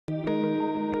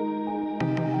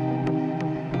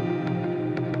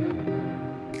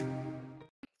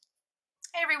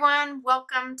everyone,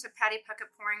 welcome to Patty Puckett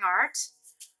Pouring Art.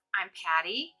 I'm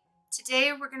Patty.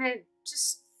 Today we're going to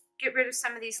just get rid of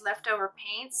some of these leftover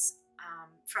paints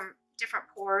from different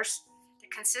pours. The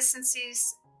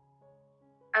consistencies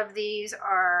of these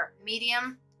are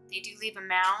medium. They do leave a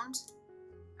mound.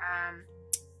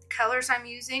 The colors I'm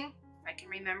using, if I can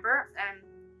remember,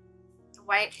 the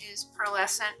white is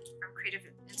Pearlescent from Creative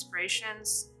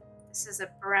Inspirations. This is a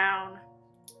brown,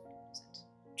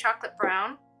 chocolate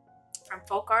brown from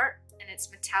Folk Art, and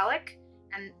it's metallic,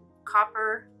 and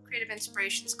copper, Creative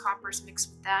Inspirations copper is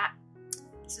mixed with that.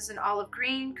 This is an olive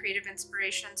green, Creative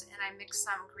Inspirations, and I mixed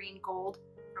some green gold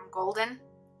from Golden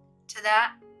to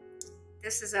that.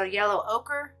 This is a yellow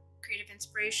ochre, Creative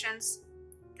Inspirations.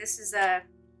 This is a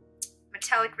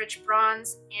metallic rich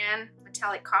bronze and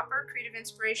metallic copper, Creative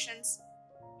Inspirations.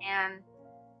 And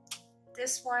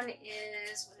this one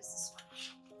is, what is this one?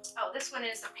 Oh, this one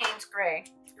is the Payne's Gray,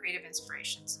 Creative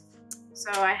Inspirations. So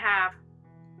I have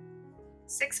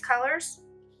 6 colors,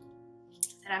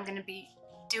 and I'm going to be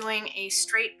doing a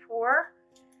straight pour,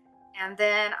 and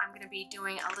then I'm going to be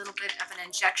doing a little bit of an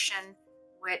injection,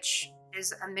 which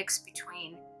is a mix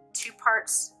between 2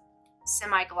 parts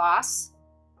semi-gloss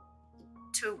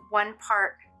to 1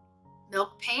 part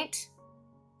milk paint,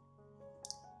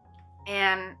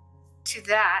 and to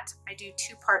that I do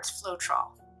 2 parts Floetrol,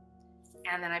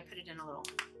 and then I put it in a little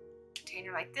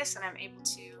container like this, and I'm able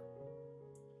to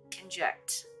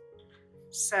inject.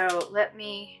 So let's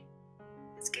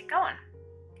get going.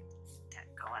 Get that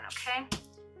going, okay?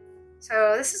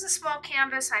 So this is a small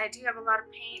canvas. I do have a lot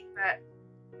of paint, but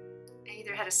I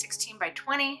either had a 16 by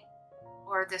 20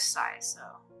 or this size. So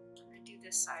I'm gonna do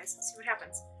this size and see what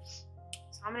happens.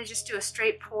 So I'm gonna just do a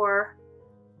straight pour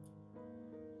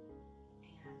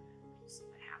and see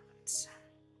what happens.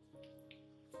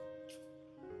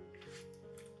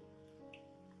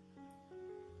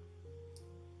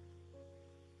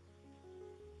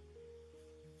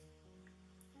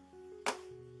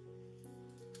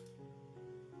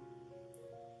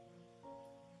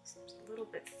 Seems a little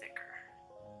bit thicker.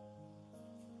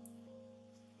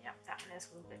 Yep, that one is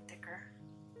a little bit thicker.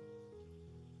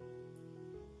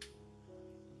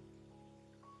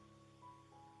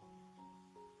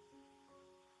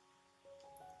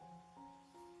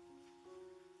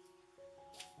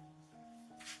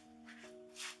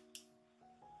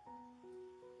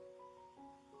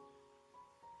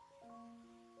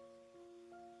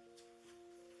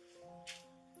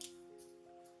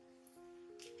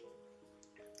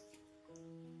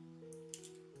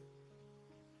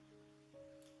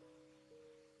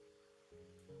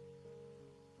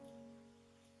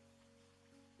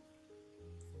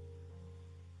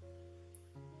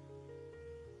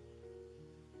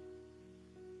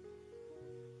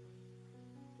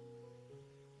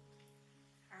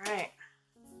 Alright,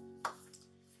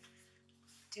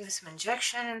 do some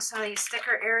injection in some of these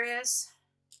thicker areas.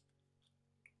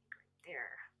 Right there.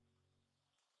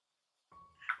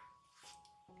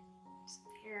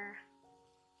 Some here.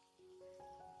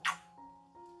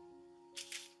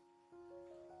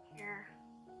 Here.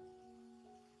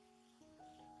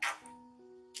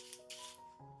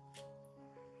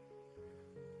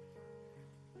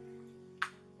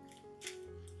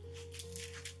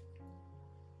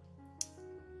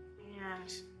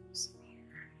 And some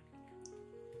here.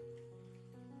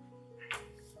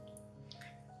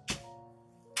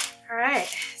 All right,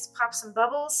 let's pop some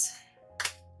bubbles.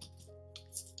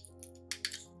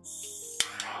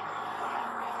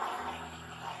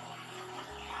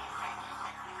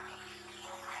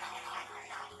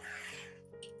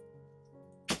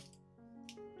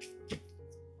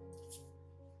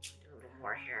 Do a little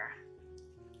more here.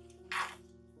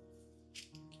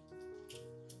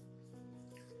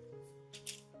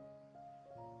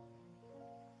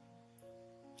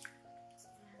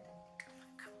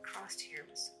 Here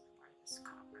with some more of this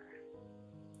copper.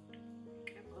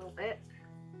 Make it up a little bit.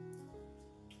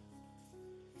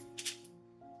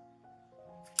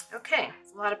 Okay,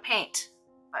 it's a lot of paint,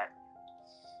 but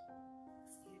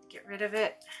you need to get rid of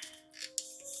it.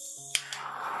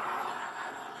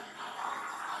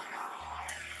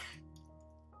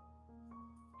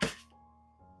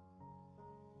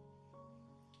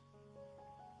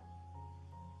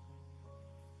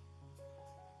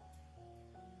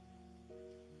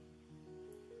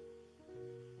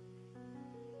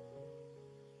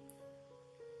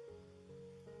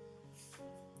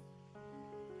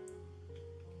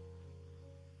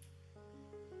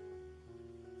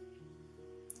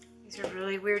 These are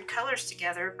really weird colors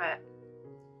together, but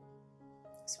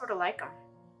I sort of like them.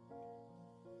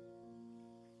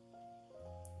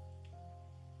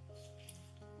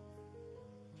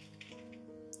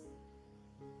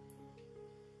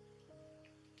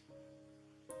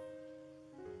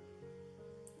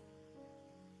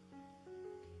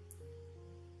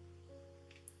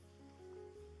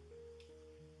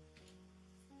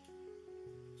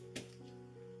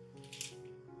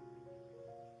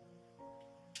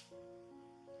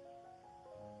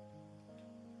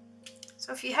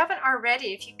 So if you haven't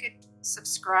already, if you could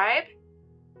subscribe,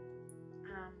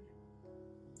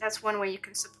 that's one way you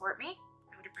can support me.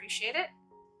 I would appreciate it.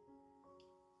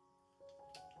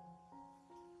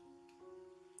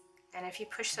 And if you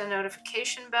push the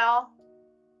notification bell,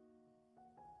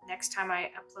 next time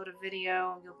I upload a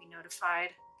video, you'll be notified.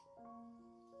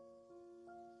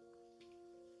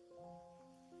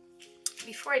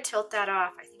 Before I tilt that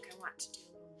off, I think I want to do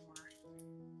a little more. I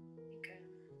think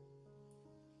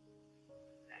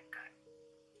that got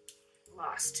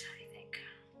lost, I think.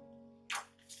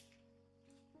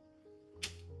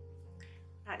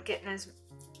 Not getting as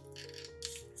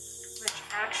much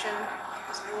action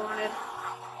as I wanted.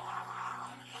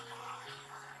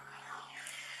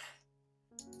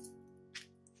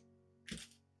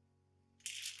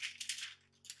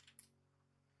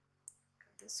 Go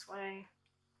this way.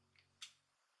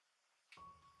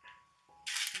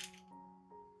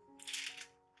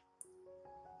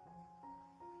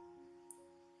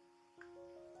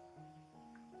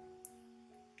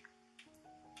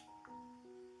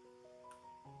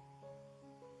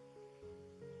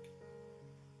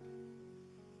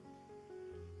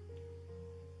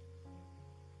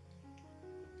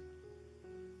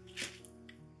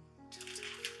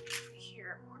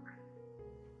 Here more.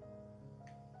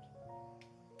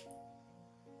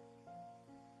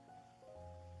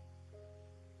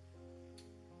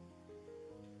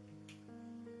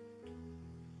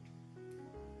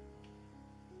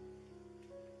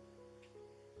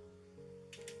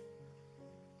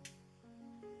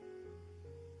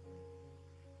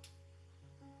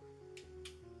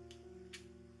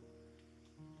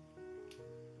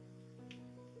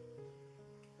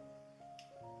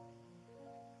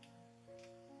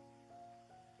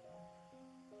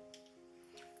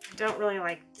 I don't really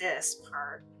like this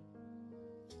part,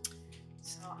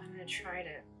 so I'm going to try to,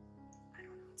 I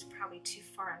don't know, it's probably too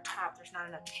far on top. There's not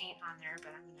enough paint on there,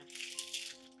 but I'm going to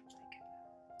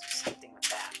do something with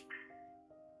that.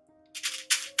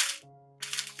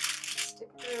 Stick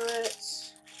through it.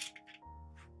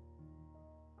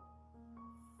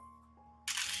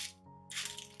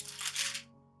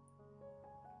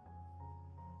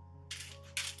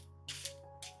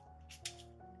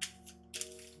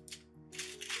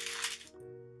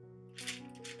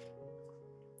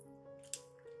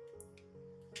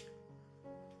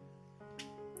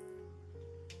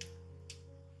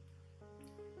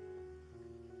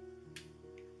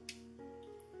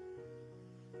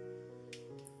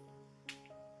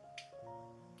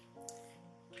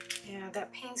 Yeah,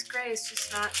 that Payne's Gray is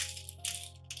just not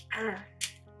apart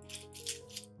too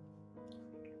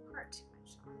much.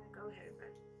 So I'm going to go ahead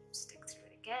and stick through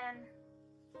it again.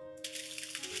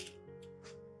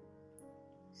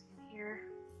 Same here.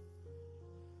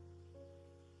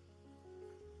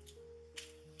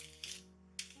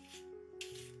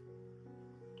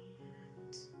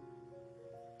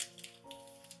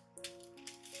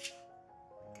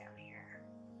 Down here.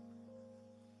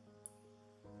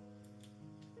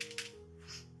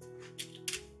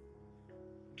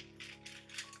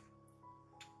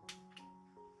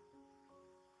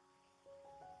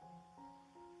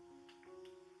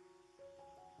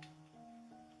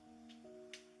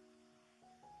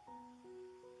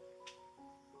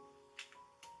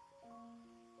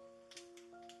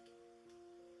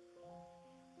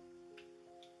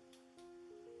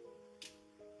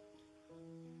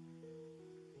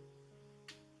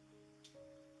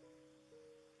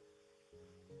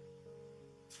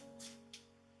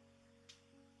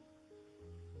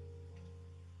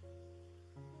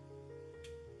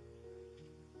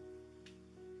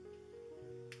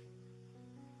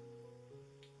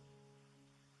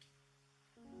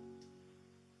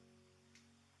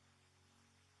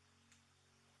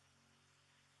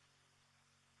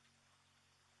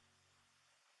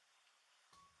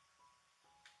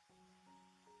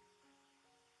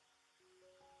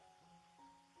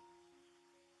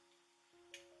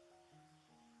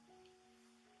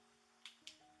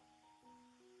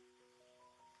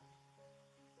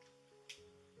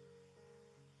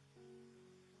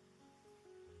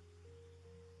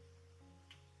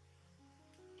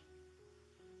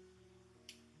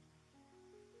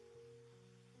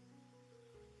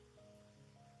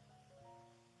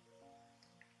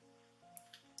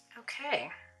 Okay,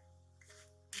 I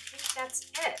think that's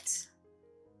it.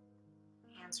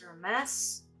 Hands are a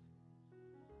mess.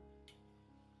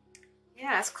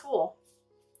 Yeah, it's cool.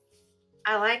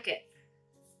 I like it.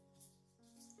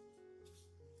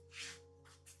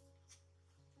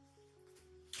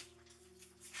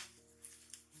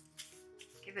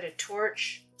 Give it a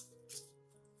torch.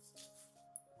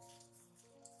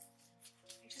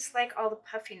 I just like all the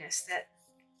puffiness that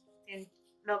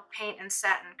milk paint and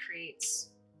satin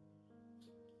creates.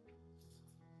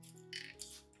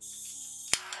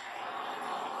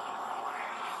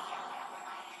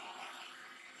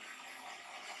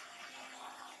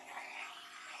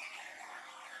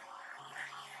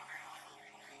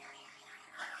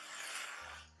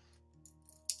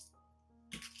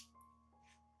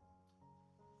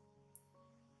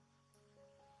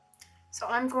 So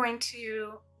I'm going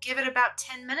to give it about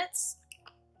 10 minutes.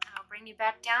 I'll bring you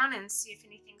back down and see if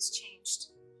anything's changed.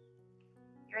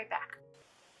 Be right back.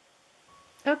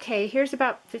 Okay, here's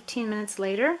about 15 minutes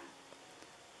later.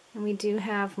 And we do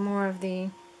have more of the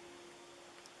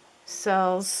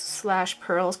cells slash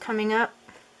pearls coming up.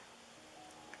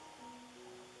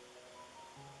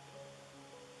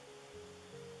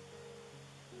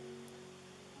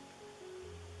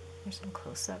 Here's some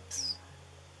close-ups.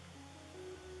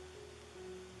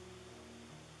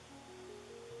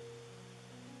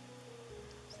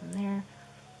 There.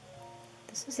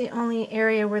 This is the only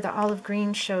area where the olive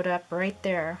green showed up right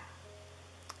there.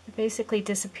 It basically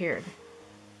disappeared.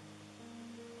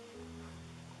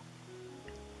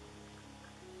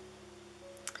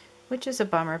 Which is a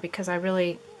bummer because I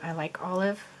like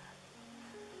olive.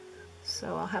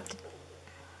 So I'll have to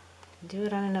do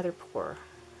it on another pour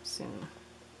soon.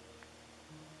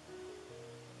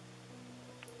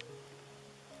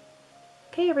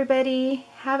 Okay everybody,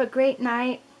 have a great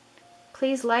night.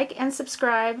 Please like and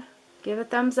subscribe, give a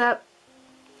thumbs up,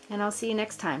 and I'll see you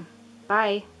next time.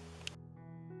 Bye.